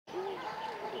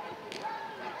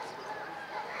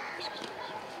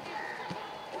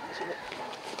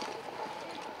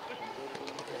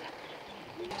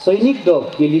सैनिक डग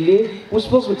केलीले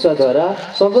पुष्पगुच्छद्वारा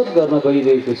स्वागत गर्न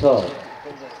गइरहेको छ।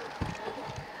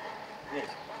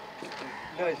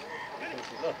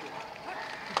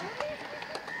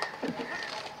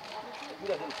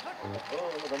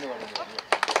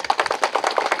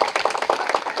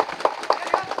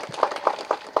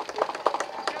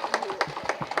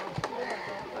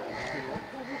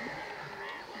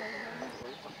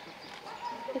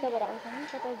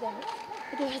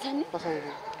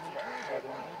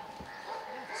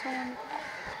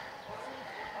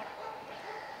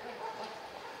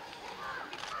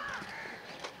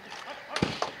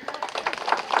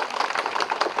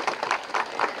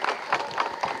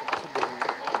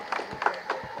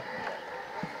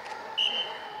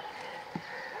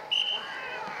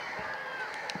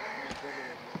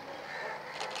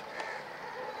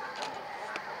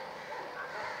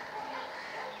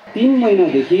 तीन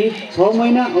महिनादेखि 6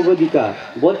 महिना अवधिका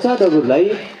बच्चा डगरलाई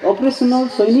अपरेसनल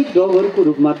सैनिक डगहरूको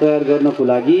रूपमा तयार गर्नको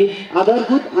लागि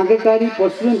आधारभूत आज्ञाकारी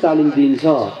प्रशिक्षण तालिम दिइन्छ।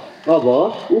 अब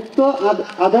उक्त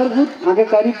आधारभूत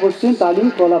आज्ञाकारी प्रशिक्षण तालिम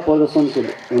कला प्रदर्शन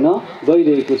हुन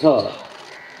गइरहेको छ।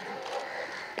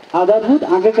 आधारभूत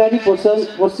आज्ञाकारी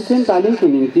प्रशिक्षण तालिमको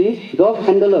निम्ति डग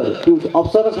ह्यान्डलर ट्युट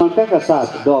अप्सरा खड्काका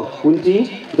साथ डग कुन्टी,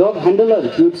 डग ह्यान्डलर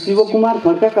ट्युट शिवकुमार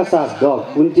खड्काका साथ डग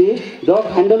कुन्टी, डग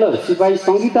ह्यान्डलर सिपाही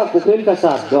सङ्गीता पोखरेलका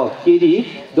साथ डग केरी,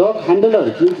 डग ह्यान्डलर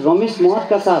ट्युट रमेश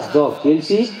महतका साथ डग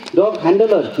केल्सी, डग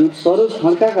ह्यान्डलर ट्युट सरोज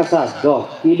खड्काका साथ डग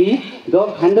केली,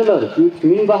 डग ह्यान्डलर ट्युट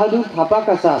मिनबहादुर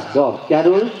थापाका साथ डग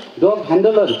क्यारोल, डग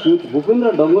ह्यान्डलर ट्युट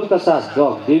भूपेन्द्र डङ्गोलका साथ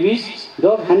डग डेभिस,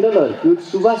 डग ह्यान्डलर ट्युट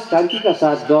सुभाष कार्कीका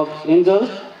साथ डग एन्जल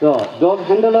र डग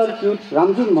ह्यान्डलर ट्युट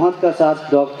रामजुन महतका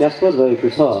साथ डग क्यास्पर रहेको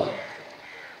छ।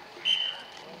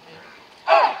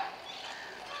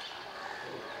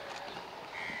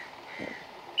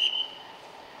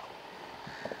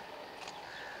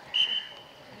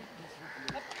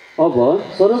 अब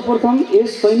सर्वप्रथम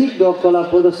यस सैनिक डग कला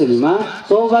प्रदर्शनीमा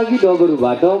सहभागी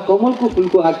डगहरूबाट कमलको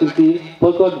फुलको आकृति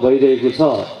प्रकट भइरहेको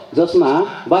छ, जसमा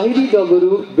बाहिरी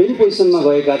डगहरू बेन पोजिसनमा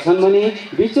गएका छन् भने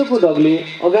बिचको डगले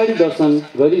अगाडि दर्शन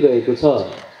गरिरहेको छ।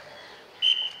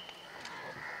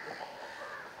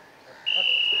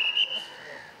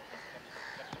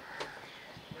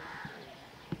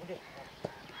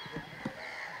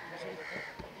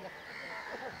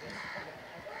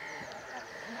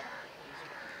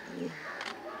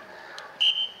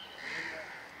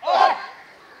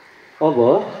 अब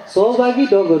सहभागी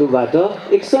डगहरूबाट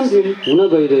एक्सन ड्रिल हुन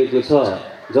गइरहेको छ,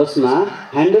 जसमा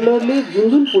ह्यान्डलरले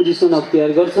जुन पोजिसन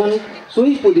अख्तियार गर्छन्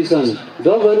सोही पोजिसन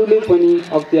डगहरूले पनि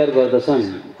अख्तियार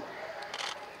गर्दछन्।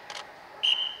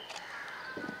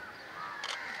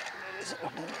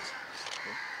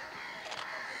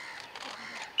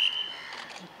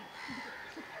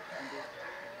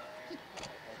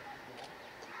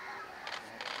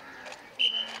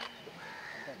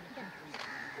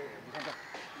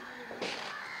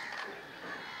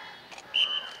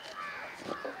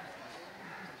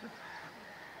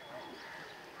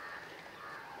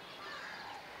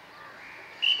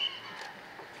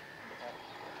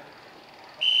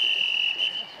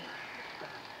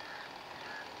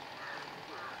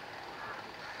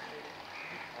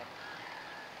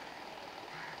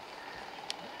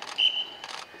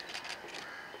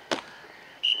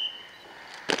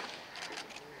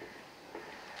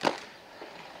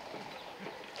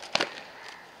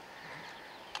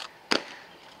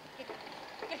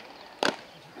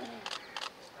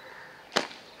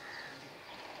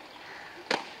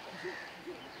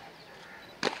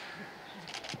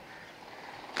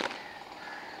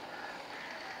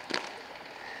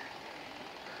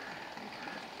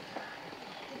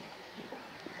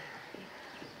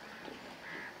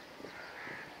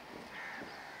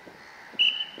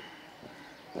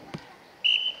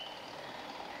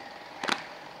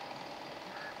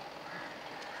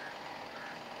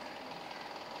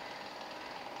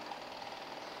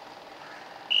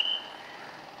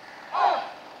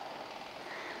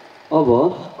 अब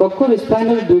कक्कर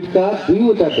स्पाइनल दुईटका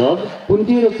दुईवटा डग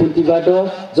पुन्टी र पुन्टीबाट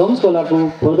जम्प कलाको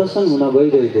प्रदर्शन हुन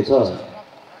गइरहेको छ।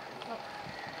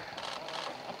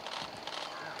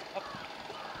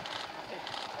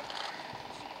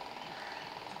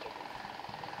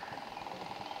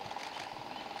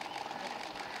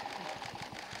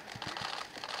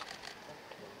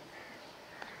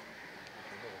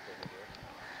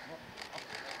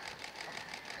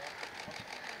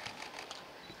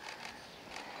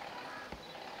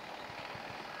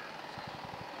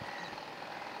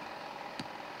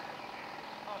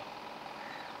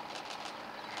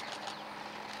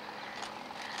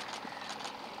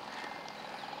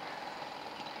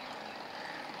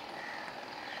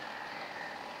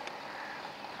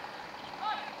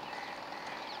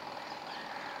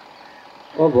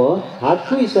 अब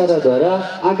हातको इसाराद्वारा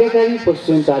आज्ञाकारी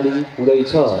प्रशिक्षण तालिम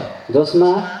हुँदैछ,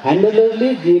 जसमा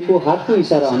ह्यान्डलरले दिएको हातको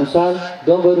इसारा अनुसार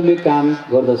डगहरूले काम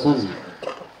गर्दछन्।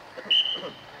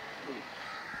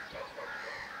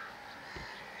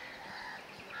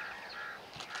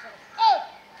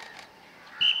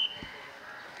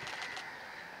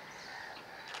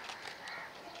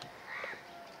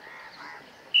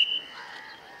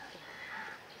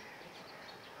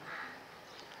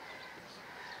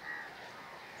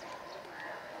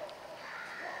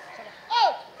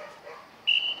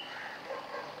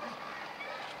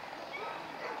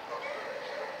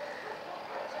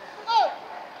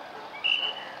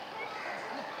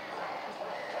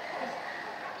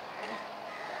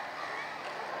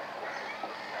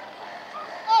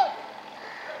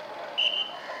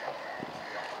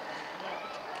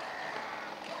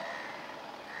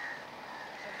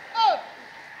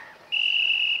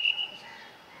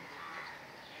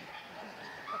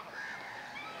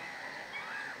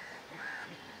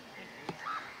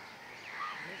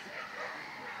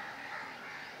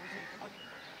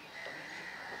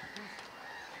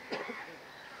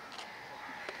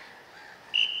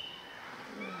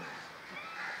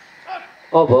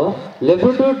 अब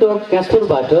लेब्राडोर डग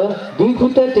क्यास्टरबाट दुई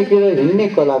खुट्टा टेकेर हिँड्ने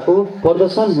कलाको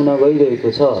प्रदर्शन हुन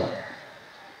गइरहेको छ।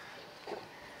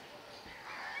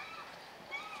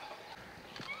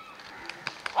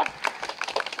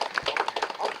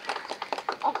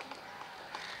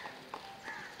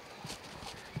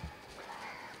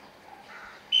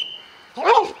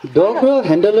 डग र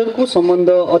ह्यान्डलरको सम्बन्ध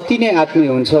अति नै आत्मीय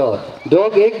हुन्छ।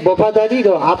 डग एक वफादारी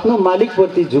र आफ्नो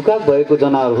मालिकप्रति झुकाव भएको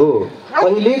जनावर हो।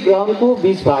 अहिले ग्राउन्डको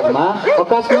बीच भागमा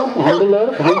अकस्मात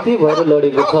ह्यान्डलर घाइते भएर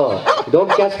लडेको छ।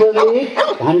 डग क्यास्परले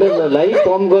ह्यान्डलरलाई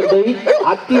पम्प गर्दै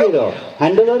आत्तिएर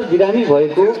ह्यान्डलर बिरामी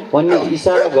भएको भन्ने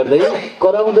इसारा गर्दै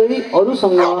कराउँदै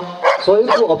अरूसँग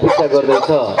सहयोगको अपेक्षा गर्दैछ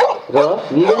र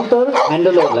निरन्तर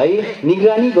ह्यान्डलरलाई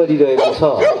निगरानी गरिरहेको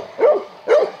छ।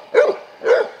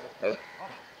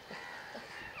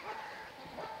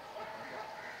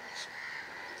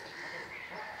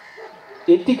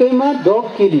 यतिकैमा डग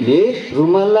केलीले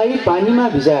रुमाललाई पानीमा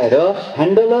भिजाएर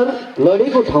ह्यान्डलर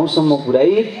लडेको ठाउँसम्म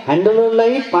पुर्याई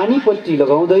ह्यान्डलरलाई पानीपट्टि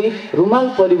लगाउँदै रुमाल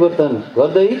परिवर्तन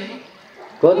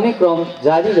गर्ने क्रम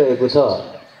जारी रहेको छ।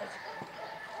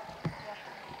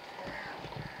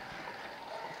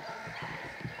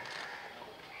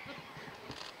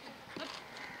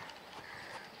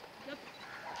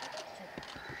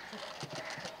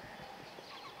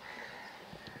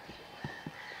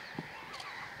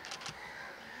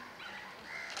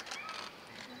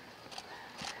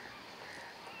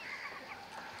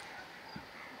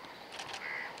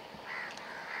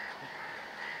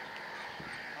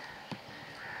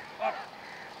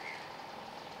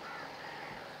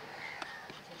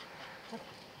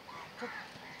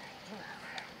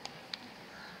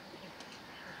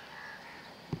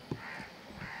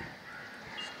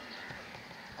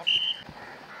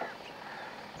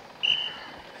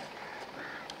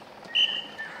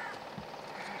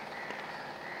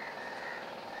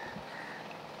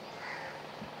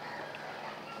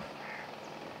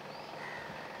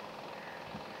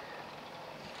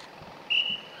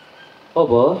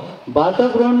 अब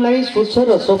वातावरणलाई स्वच्छ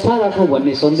र सफा राखौँ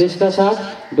भन्ने सन्देशका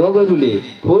साथ डगहरूले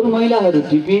फोहोर मैलाहरू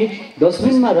टिपी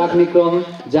डस्टबिनमा राख्ने क्रम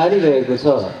जारी रहेको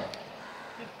छ।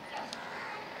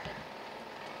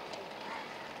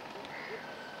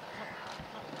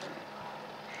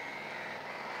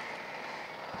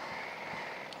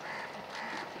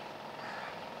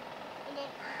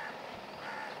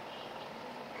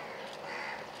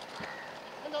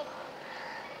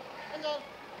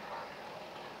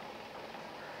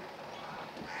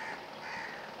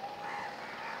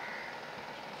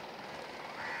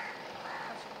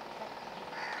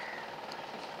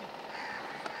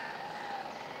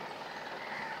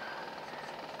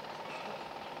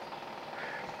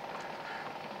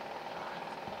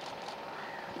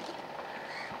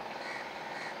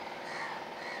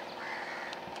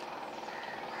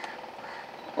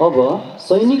 अब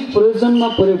सैनिक प्रयोजनमा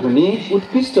प्रयोग हुने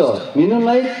उत्कृष्ट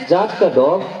मेनोलाइट जातका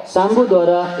डग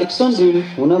साम्बोद्वारा एक्सन ड्रिल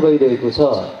हुन गइरहेको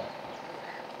छ।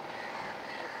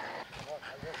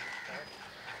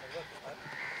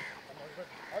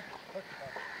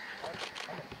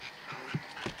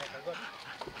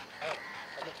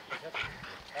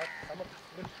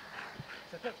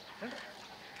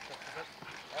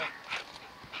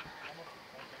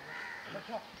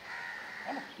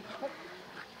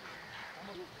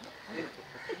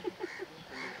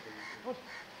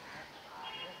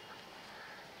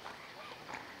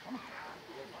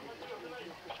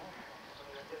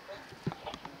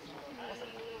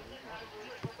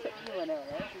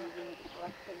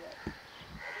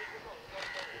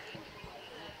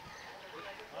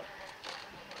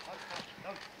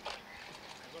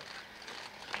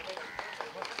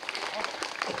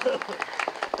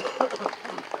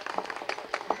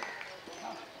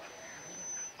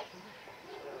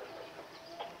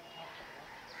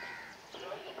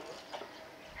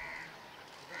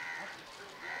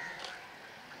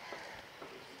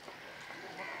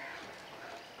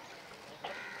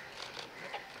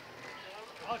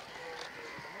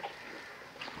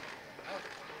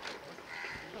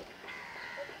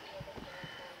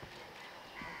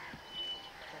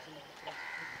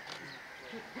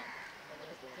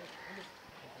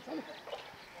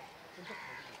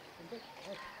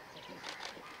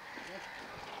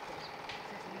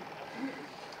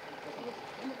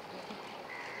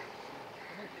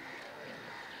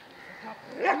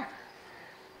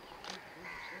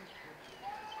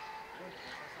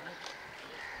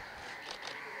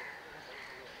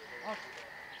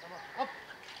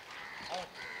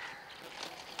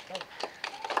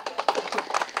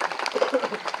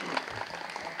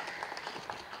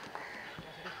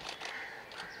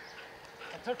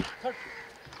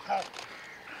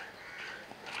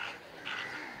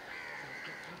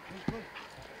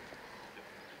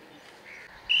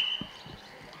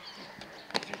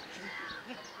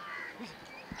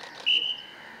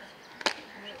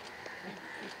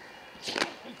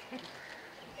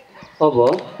 अब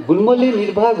गुल्मले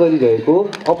निर्वाह गरिरहेको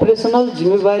अपरेसनल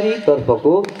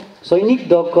जिम्मेवारीतर्फको सैनिक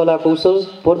डग कला कौशल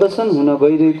प्रदर्शन हुन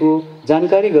गइरहेको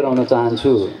जानकारी गराउन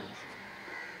चाहन्छु।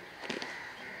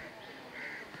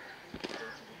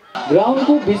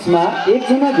 ग्राउन्डको बीचमा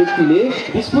एकजना व्यक्तिले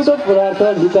विस्फोटक पदार्थ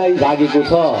लुकाई भागेको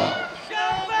छ।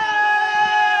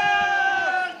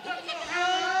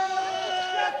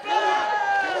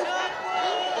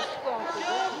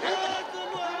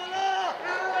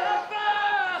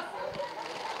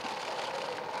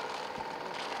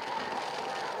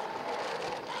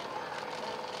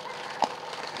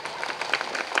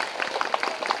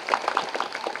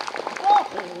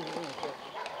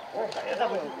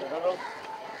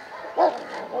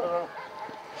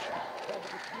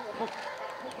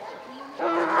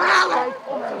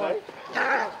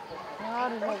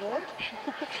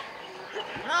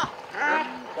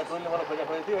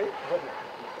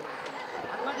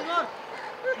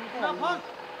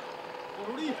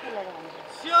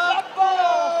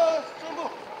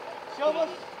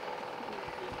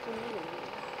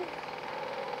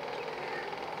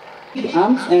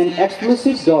 आर्म्स एन्ड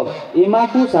एक्सप्लोसिभ डग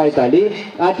एमाको सहायताले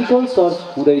आर्टिकल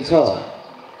सर्च हुँदैछ।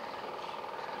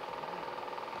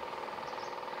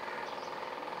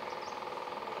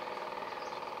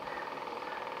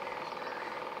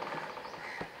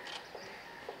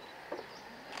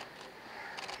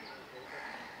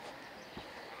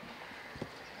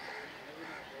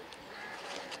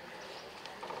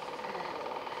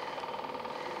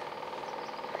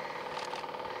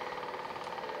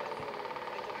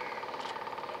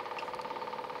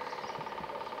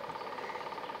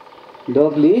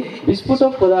 डगले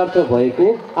विस्फोटक पदार्थ भएको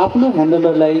आफ्नो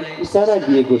ह्यान्डलरलाई इसारा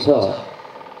दिएको छ।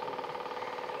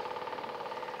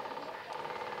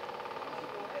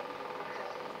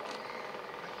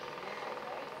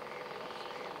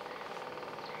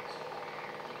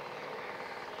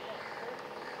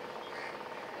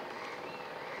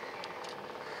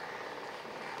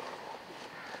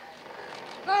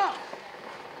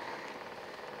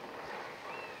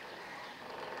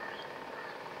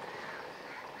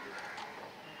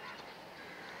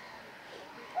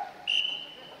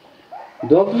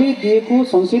 डगले दिएको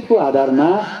सङ्केतको आधारमा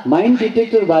माइन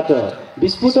डिटेक्टरबाट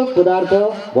विस्फोटक पदार्थ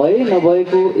भए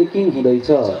नभएको यकिन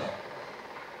हुँदैछ।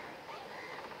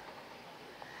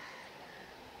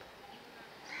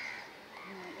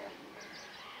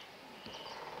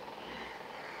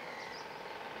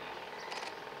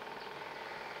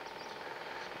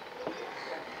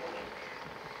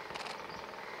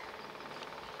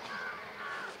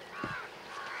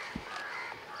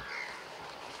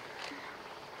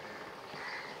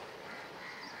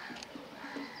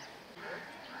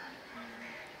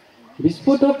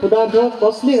 विस्फोटक पदार्थ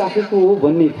कसले राखेको हो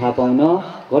भन्ने थाहा पाउन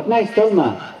घटनास्थलमा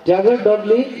ट्यागर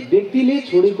डगले व्यक्तिले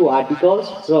छोडेको आर्टिकल्स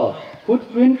र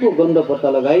फुटप्रिन्टको गन्ध पत्ता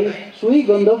लगाई सोही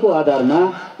गन्धको आधारमा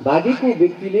भागेको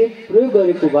व्यक्तिले प्रयोग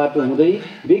गरेको बाटो हुँदै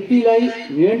व्यक्तिलाई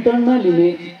नियन्त्रणमा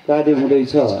लिने कार्य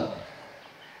हुँदैछ।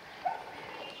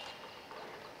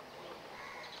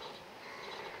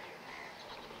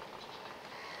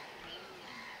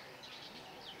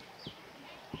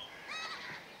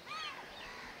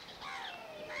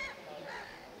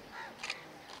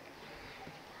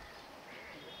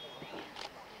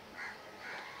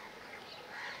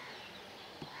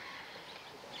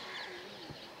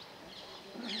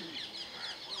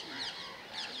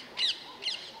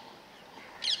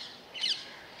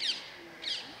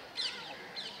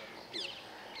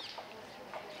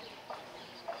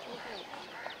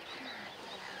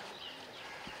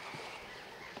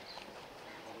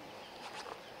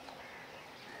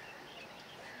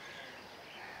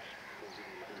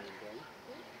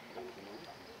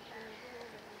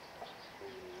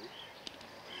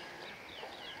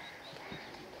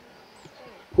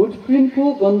 फुटप्रिन्टको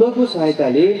गन्धको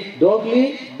सहायताले डगले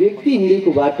व्यक्ति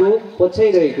हिँडेको बाटो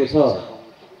पछ्याइरहेको छ।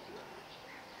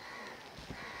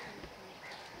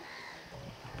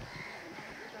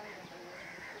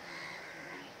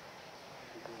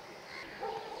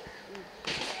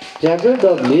 ट्र्याकर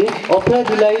डगले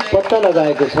अपराधीलाई पत्ता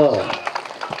लगाएको छ।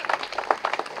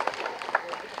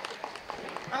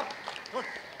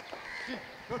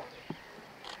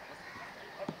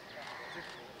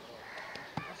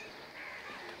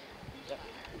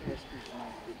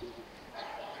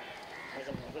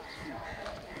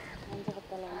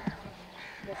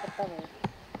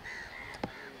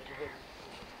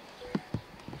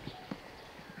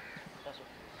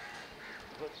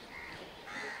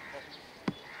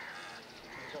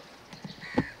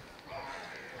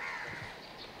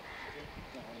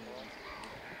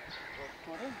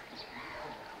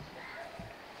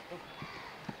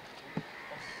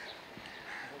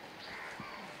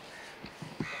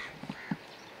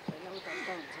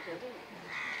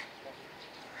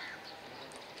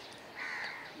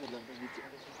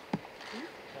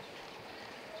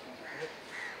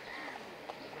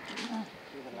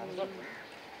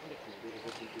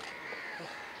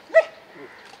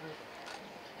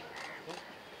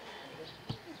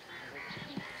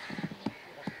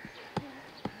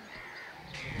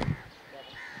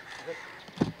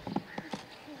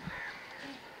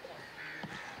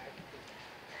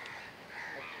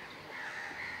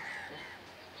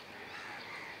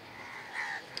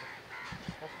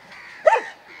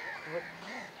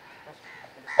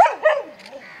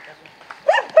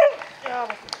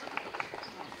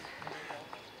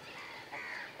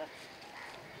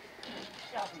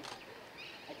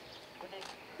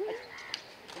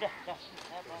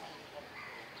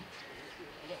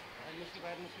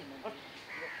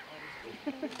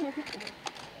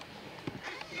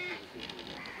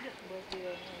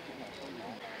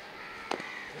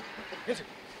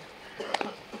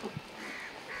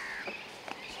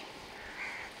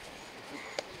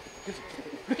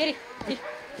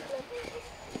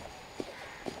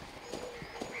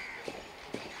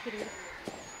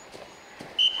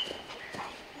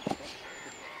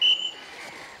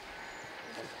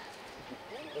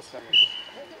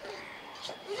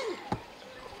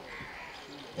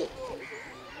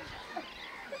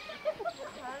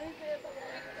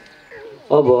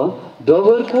 अब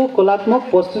डगरको कलात्मक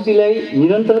प्रस्तुतिलाई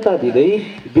निरन्तरता दिँदै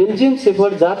बेल्जियम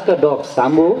शेफर्ड जातका डग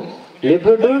साम्बो,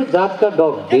 लेब्राडोर जातका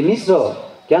डग डेनिस र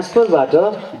क्यास्परबाट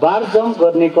बार जम्प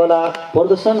गर्ने कला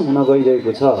प्रदर्शन हुन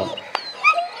गइरहेको छ।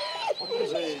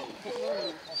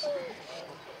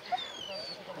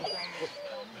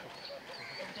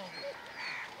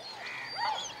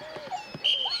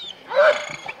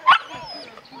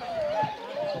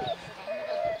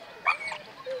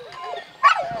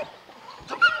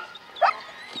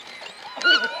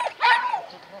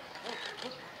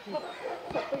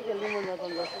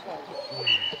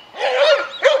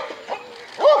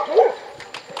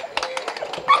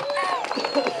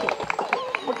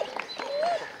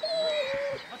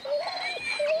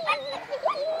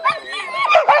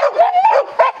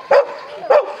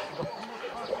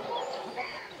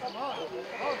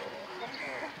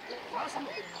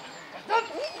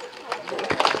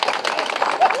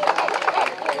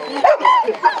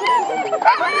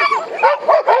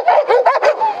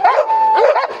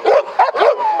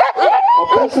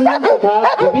 तथा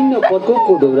विभिन्न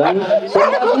प्रकोपको दौरान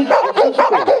सम्भावित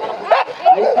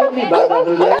आइपर्ने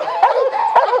बाधाहरूलाई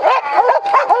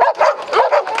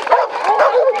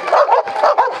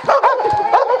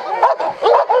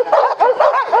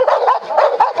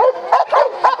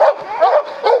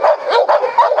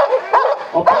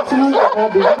अपरेसनल तथा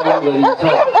विभिन्न गरिन्छ।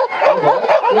 अब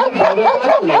कुनै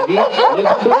बाधाको लागि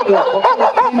लेब्राडोर र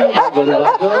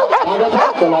पक्ष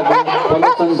कलाको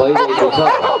प्रदर्शन भइरहेको छ।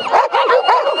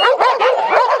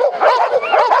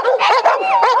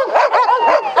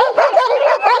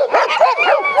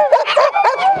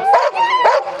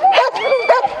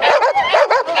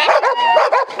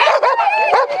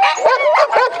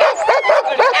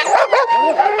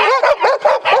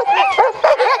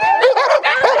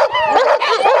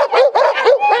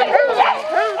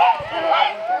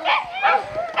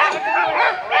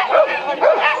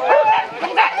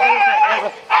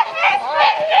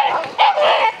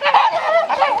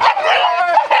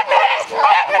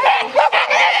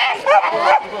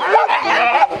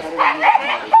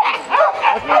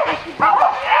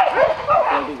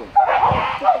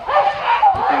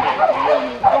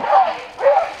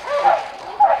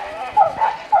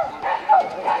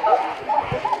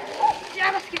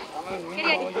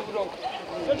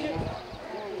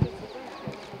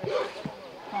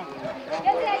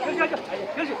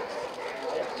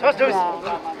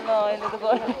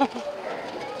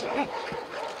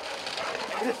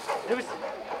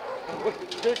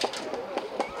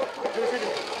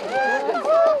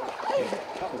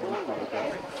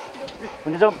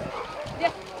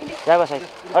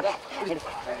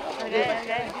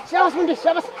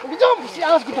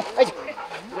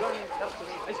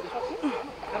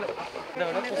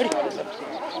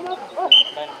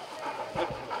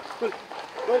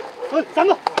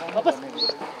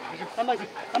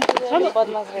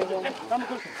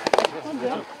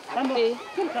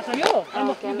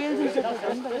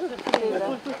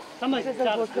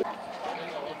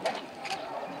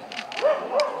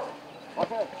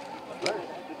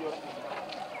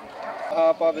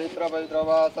 पवित्र पवित्र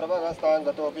वा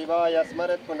सर्वगस्तांगतोऽपि वा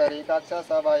यस्मरेत् पुनरीकाक्षा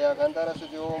सभाय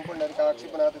गन्धरसुजि ओम पुनरीकाक्षी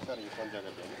पुनाति सरी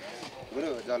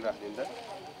गुरु जल राखिदिन्छ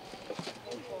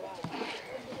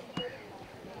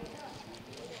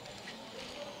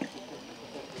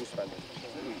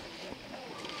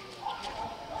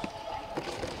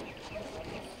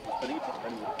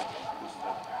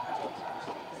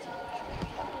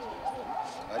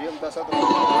हरिओम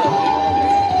दशत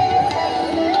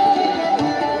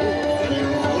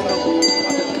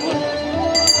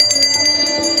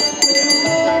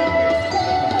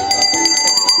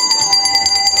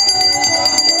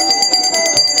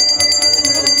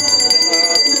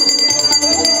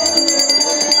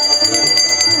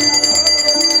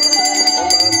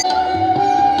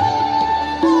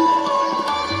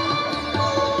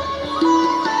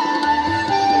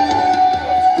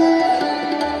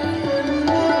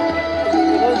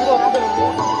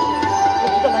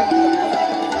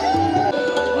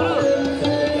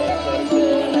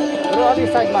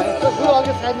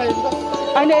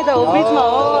अहिले यता हो बिचमा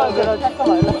हो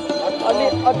अलि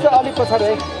अझ अलि पछाडि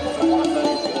है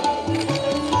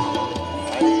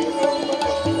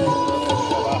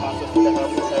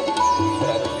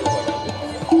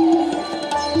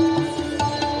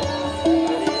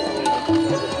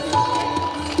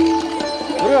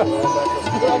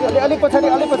अलि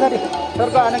पछाडि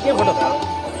सरको आएन के फोटो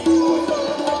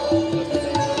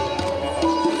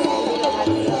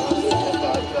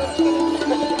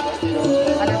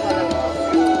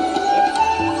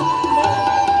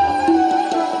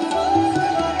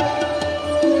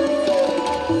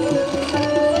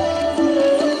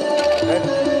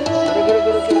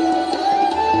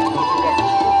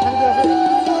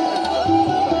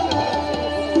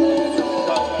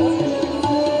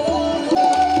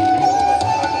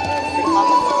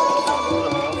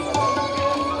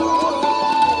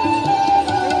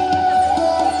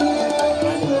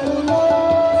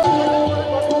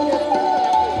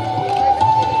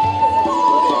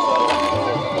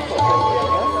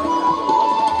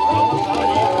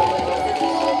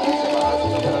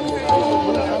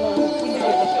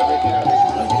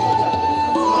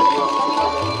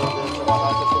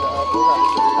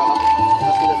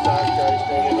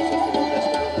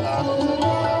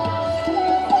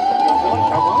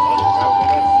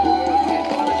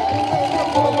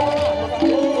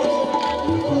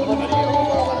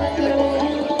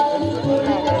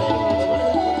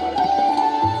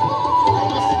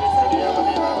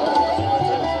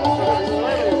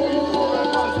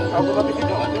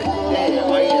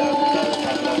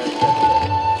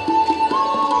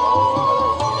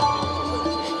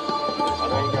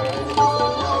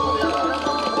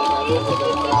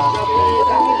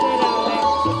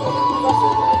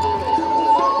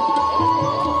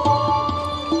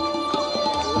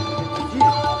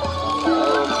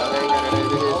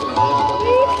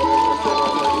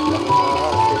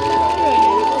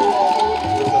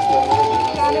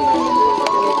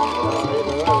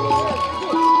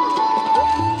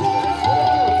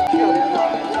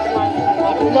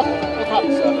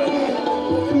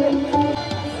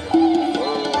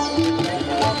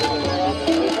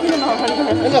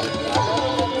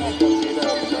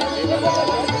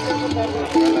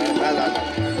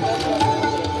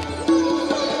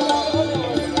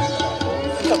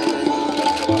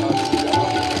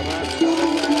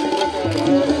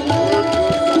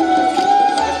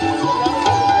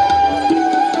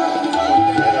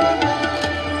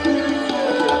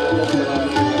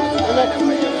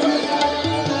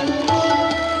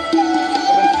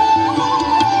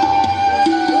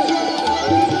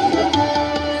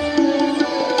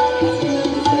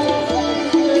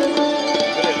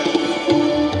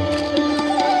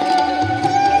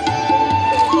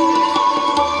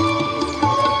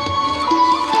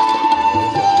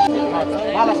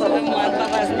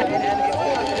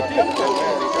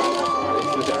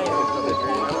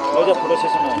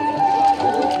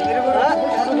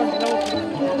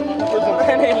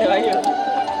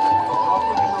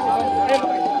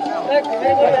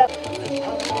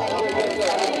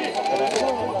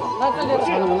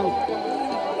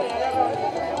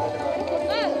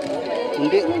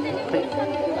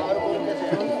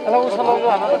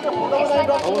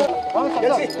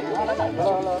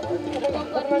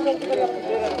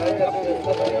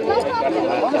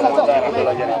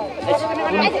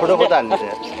फोटो फोटो हाल्नु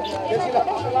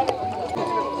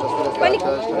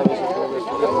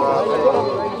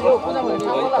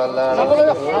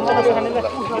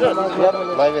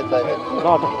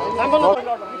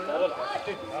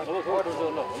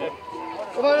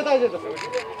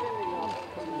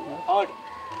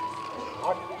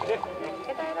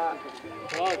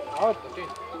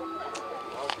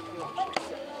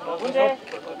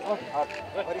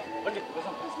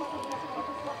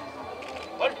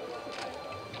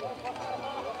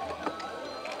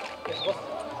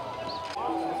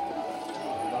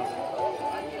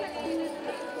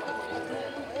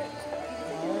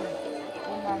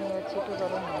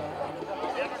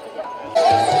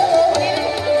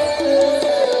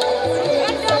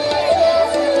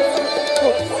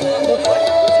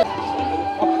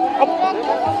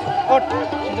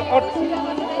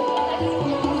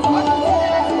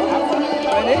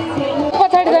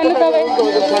पछाडि जानु तपाईँ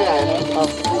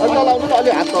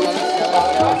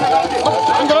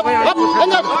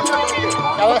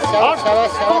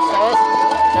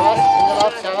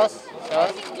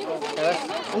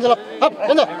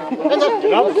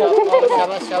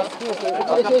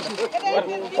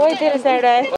ओइ तेरो साइड आयो